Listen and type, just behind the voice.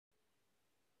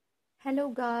Hello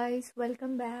guys,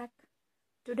 welcome back.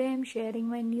 Today I'm sharing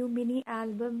my new mini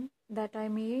album that I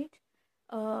made.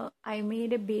 I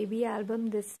made a baby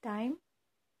album this time,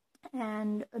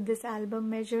 and this album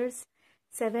measures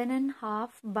 7.5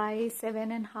 by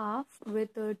 7.5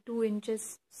 with a 2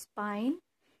 inches spine,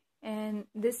 and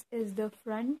this is the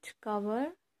front cover,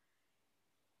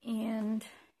 and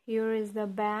here is the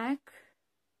back.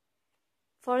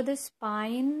 For the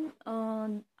spine,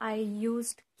 I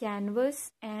used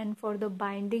canvas, and for the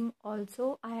binding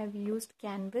also I have used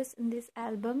canvas in this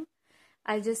album.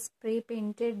 I just spray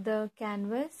painted the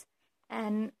canvas,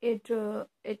 and it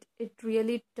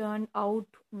really turned out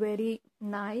very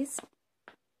nice,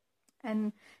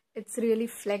 and it's really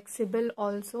flexible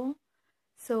also.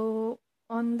 So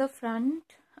on the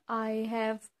front I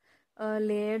have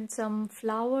layered some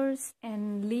flowers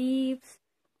and leaves,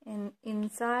 and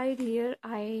inside here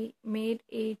I made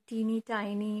a teeny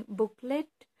tiny booklet,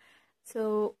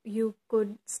 so you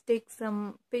could stick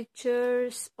some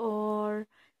pictures or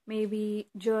maybe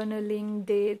journaling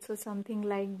dates or something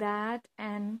like that,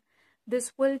 and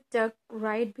this will tuck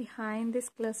right behind this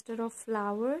cluster of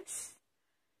flowers.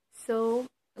 So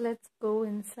let's go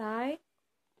inside.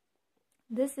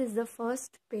 This is the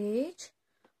first page.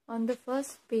 On the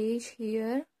first page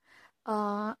here,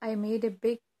 I made a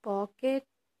big pocket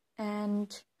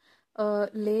and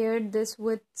layered this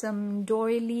with some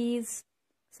doilies,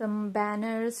 some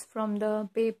banners from the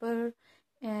paper,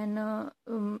 and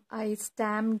I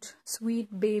stamped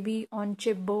Sweet Baby on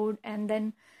chipboard and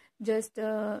then just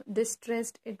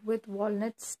distressed it with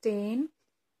walnut stain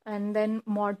and then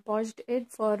Mod Podged it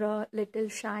for a little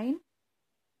shine.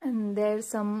 And there's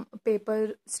some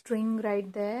paper string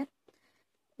right there.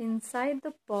 Inside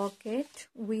the pocket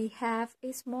we have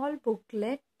a small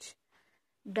booklet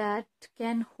that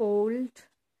can hold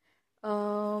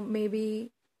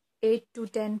maybe 8 to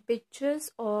 10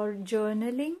 pictures or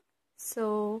journaling.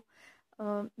 So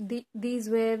these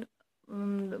were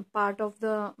part of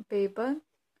the paper.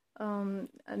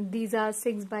 These are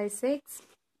 6 by 6.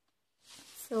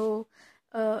 So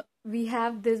we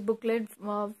have this booklet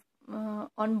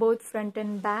on both front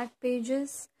and back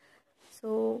pages.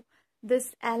 So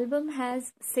this album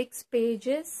has 6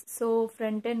 pages, so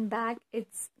front and back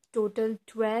it's total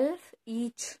 12,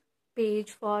 each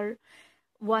page for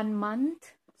 1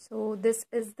 month. So this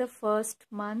is the first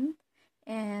month,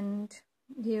 and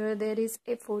here there is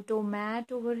a photo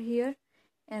mat over here,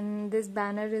 and this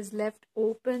banner is left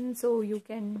open so you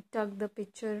can tuck the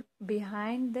picture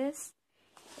behind this.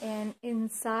 And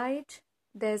inside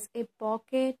there's a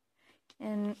pocket,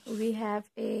 and we have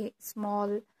a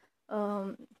small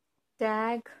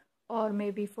tag or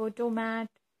maybe photo mat.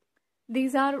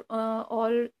 These are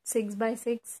all 6 by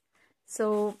 6,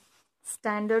 so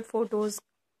standard photos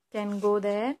can go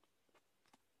there.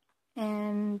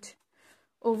 And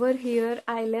over here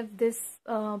I left this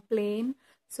plain,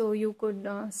 so you could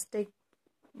stick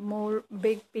more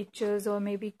big pictures or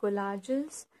maybe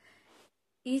collages.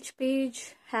 Each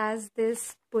page has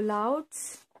this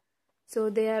pullouts, so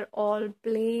they are all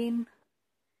plain.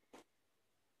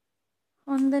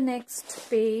 On the next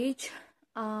page,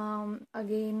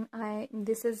 again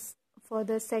this is for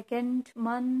the second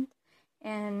month,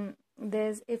 and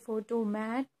there's a photo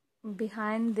mat.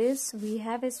 Behind this we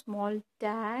have a small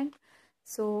tag,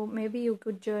 so maybe you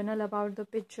could journal about the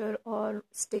picture or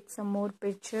stick some more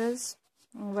pictures,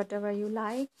 whatever you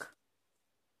like.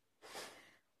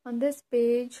 On this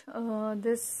page,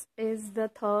 this is the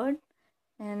third,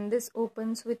 and this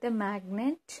opens with a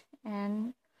magnet,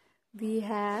 and we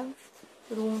have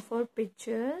room for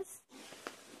pictures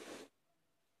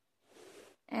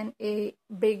and a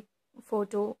big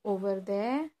photo over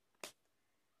there.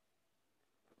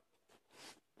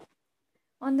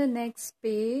 On the next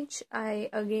page I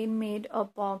again made a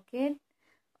pocket.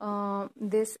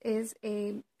 This is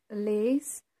a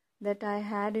lace that I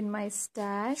had in my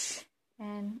stash,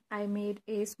 and I made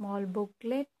a small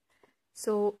booklet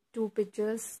so 2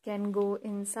 pictures can go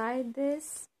inside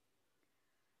this.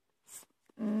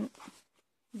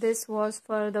 This was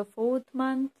for the 4th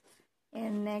month,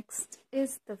 and next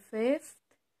is the 5th.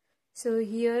 So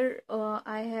here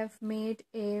I have made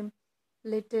a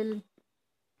little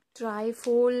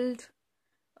trifold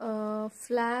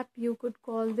flap, you could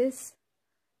call this.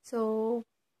 So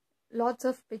lots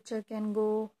of picture can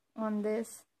go on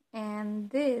this, and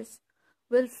this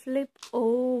will flip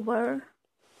over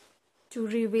to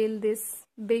reveal this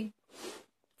big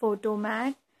photo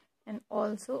mat, and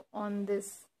also on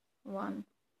this one.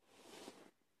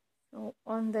 So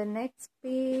on the next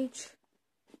page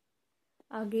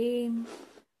again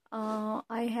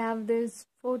I have this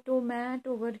photo mat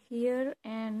over here,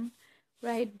 and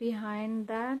right behind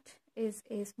that is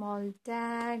a small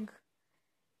tag.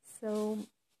 So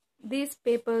these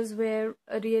papers were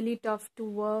really tough to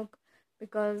work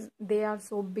because they are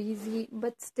so busy,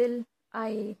 but still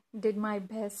I did my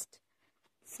best.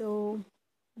 So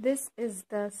this is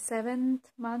the 7th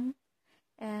month,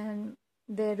 and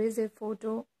there is a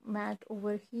photo mat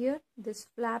over here. This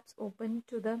flaps open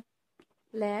to the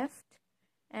left,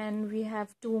 and we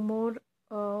have 2 more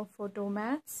photo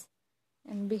mats,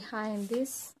 and behind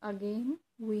this again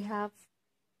we have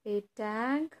a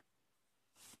tag.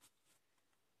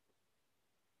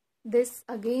 This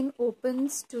again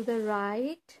opens to the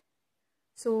right,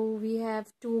 so we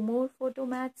have 2 more photo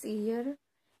mats here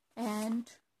and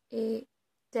a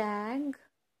tag.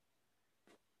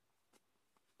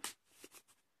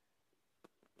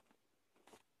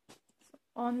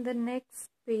 On the next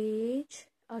page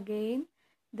again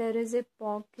there is a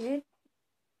pocket,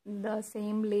 the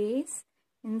same lace.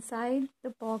 Inside the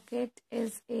pocket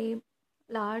is a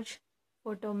large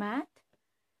photo mat.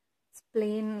 It's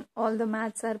plain, all the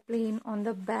mats are plain on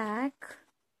the back.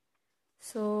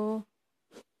 So,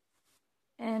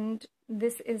 and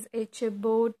this is a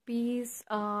chipboard piece.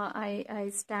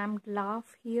 I stamped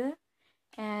laugh here,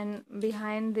 and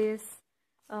behind this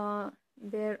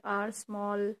there are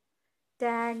small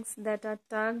tags that are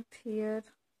tucked here.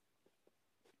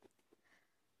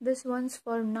 This one's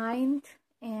for 9th,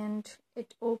 and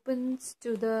it opens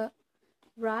to the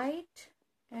right,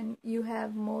 and you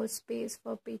have more space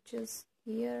for pictures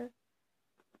here.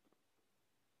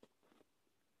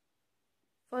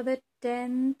 For the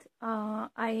 10th,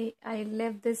 I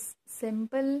left this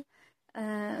simple.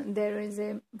 There is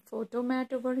a photo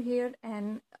mat over here,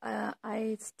 and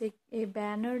I stick a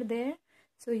banner there,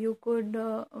 so you could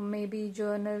maybe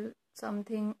journal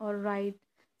something or write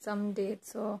some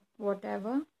dates or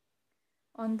whatever.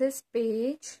 On this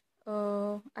page,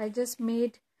 I just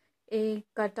made a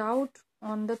cutout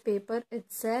on the paper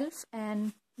itself,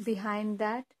 and behind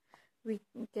that we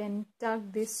can tuck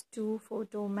these 2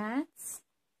 photo mats.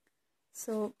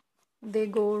 So they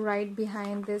go right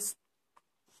behind this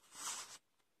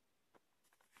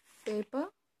paper,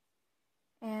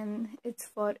 and it's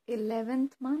for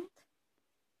 11th month.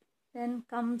 Then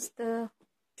comes the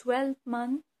 12th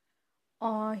month.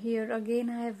 Here again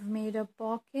I have made a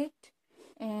pocket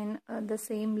and the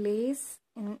same lace.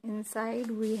 Inside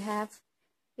we have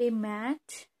a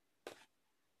mat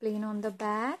plain on the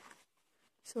back.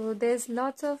 So there's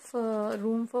lots of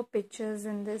room for pictures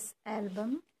in this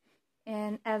album.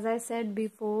 And as I said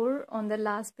before, on the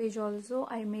last page also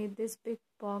I made this big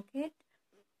pocket,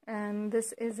 and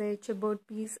this is a chipboard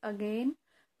piece again.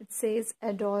 It says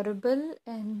adorable,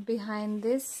 and behind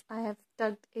this I have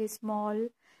tucked a small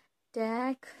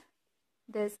tag.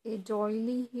 There's a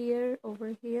doily here,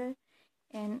 over here,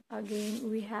 and again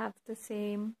we have the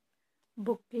same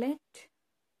booklet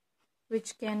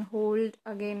which can hold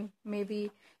again maybe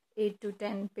 8 to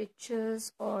 10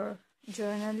 pictures or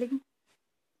journaling.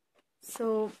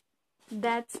 So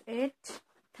that's it.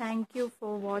 Thank you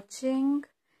for watching,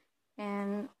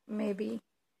 and maybe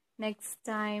next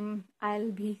time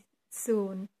I'll be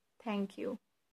soon. Thank you.